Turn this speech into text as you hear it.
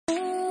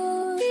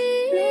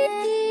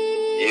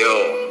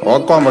Yo.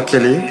 What going on,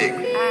 Killy?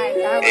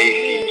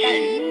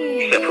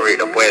 ACG. Separate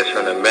the boys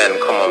from the men.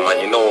 Come on, man.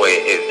 You know what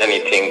it is.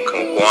 Anything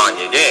can go on,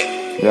 you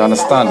get? You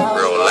understand?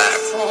 Real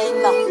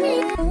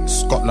life.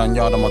 Scotland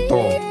Yard on my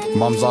door.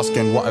 Mum's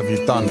asking, what have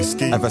you done?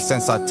 Ever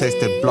since I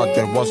tasted blood,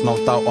 there was no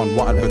doubt on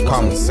what I'd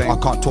become. I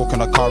can't talk in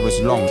the car as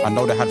long. I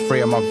know they had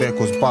 3 of my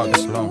vehicles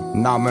bugged.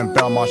 Now I'm in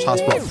Belmarsh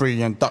House Block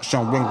 3,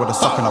 induction wing with a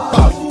sock and a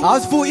plug. I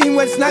was 14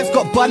 when Snipes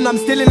got bun. I'm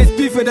still in this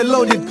beef with a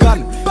loaded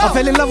gun. I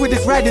fell in love with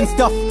this riding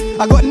stuff.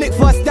 I got nicked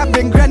for a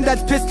stabbing,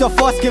 granddad's pissed off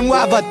asking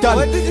what have I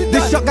done.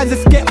 This shotgun's a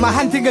skip, my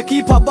hand thing a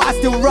keeper, but I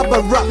still rub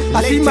a rock.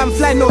 I see man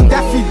fly, no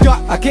Daffy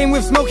Duck. I came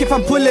with smoke if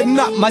I'm pulling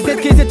up. My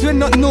ZK's a twin,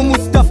 not normal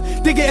stuff.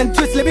 Dig it and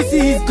twist, let me see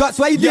his guts.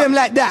 Why you do him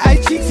like that? I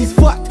cheeks, he's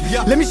fucked.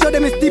 Let me show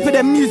them it's deeper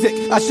than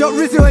music. I shot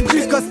Rizzo and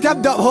Juice got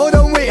stabbed up. Hold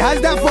on, wait,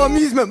 how's that for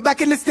amusement?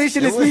 Back in the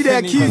station, it's me they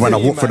accusing. When I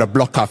walk through the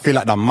block, I feel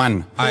like the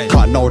man.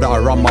 Can't know that I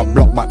run my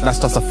block, but that's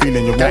just a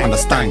feeling you won't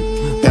understand.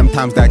 Them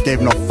times that I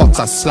gave no fucks,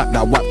 I slapped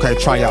that whap, can I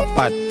try out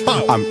bad?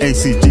 I'm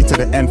ACG to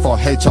the N for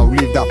H, I'll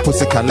leave that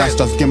pussy calash.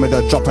 Just give me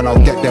the drop and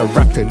I'll get there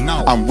rapid.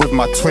 I'm with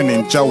my twin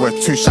in jail, we're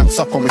 2 shanks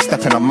up when we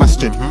step in a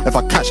masjid. If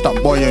I catch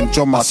that boy in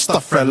jail, my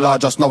stuff red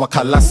large, just know I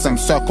can last him.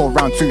 Circle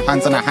round 2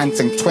 hands and a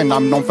hunting twin,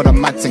 I'm known for the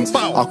mad things.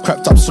 I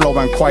crept up slow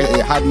and quiet, he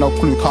had no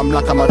clue, come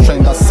like I'm a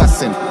trained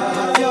assassin.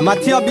 My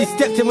TRB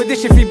stepped in with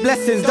this shit, 3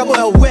 blessings, double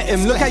L wet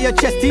him. Look at your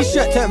chest,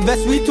 t-shirt turned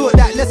vest, we taught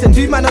that lesson.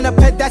 2 man on a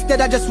ped, that's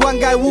dead, I just one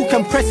guy walk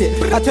and press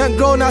it. I turned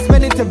grown-ass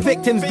men into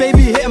victims,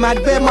 baby hit him,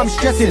 had bare mum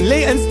stressing.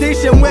 Leighton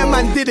station where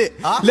man did it,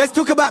 let's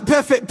talk about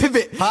perfect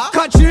pivot.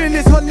 Can't you in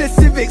this Honda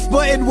Civic,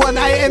 spotted one,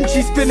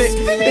 IMG spin it.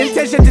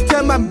 Intention to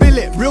turn man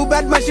billet, real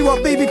bad man she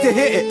want baby to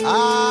hit it.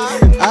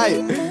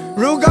 Aye,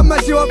 real gun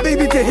man she want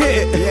baby to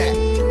hit it.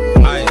 Yeah.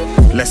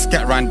 Let's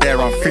get round there,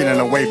 I'm feeling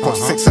away. Put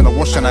 6 in the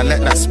wash and I let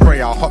that spray.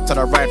 I hopped to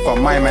the ride for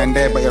my man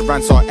there, but it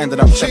ran so I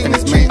ended up checking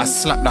his mate. I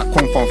slapped that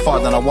corn from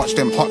far, then I watched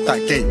him hop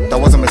that gate. That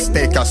was a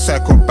mistake, I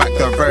circled back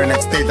the very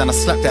next day. Then I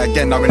slapped it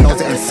again, now he knows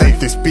it ain't safe.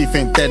 This beef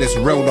ain't dead, it's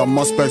real. The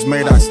Mossberg's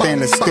made out of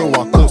stainless steel.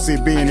 I caught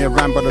CB in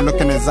Iran, but the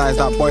look in his eyes,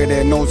 that boy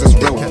there knows it's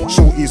real.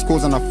 Shorty's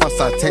causing a fuss,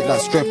 I take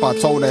that strip. I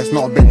told her it's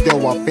not a big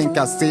deal. I think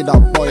I see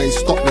that boy, hey,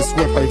 stop this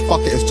whip. Hey,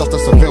 fuck it, it's just a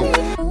Seville.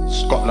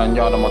 Scotland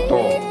Yard on my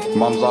door.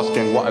 Mum's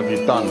asking, what have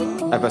you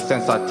done? Ever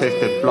since I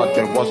tasted blood,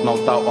 there was no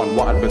doubt on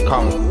what I'd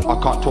become. I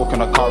can't talk in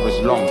the car as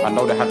long. I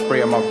know they had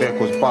 3 of my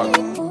vehicles bugged.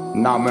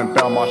 Now I'm in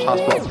Belmarsh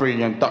House Block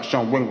 3,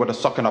 induction wing with a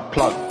sock and a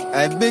plug.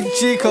 Hey, Big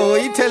Chico,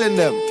 what you telling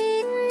them?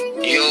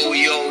 Yo,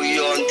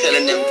 I'm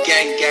telling them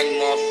gang,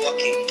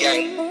 motherfucking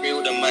gang.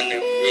 Real the man,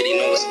 them really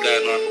know what's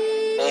going on.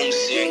 Home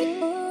soon.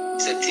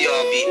 It's a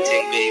TRB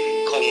thing,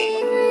 baby. Come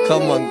on.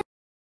 Come on.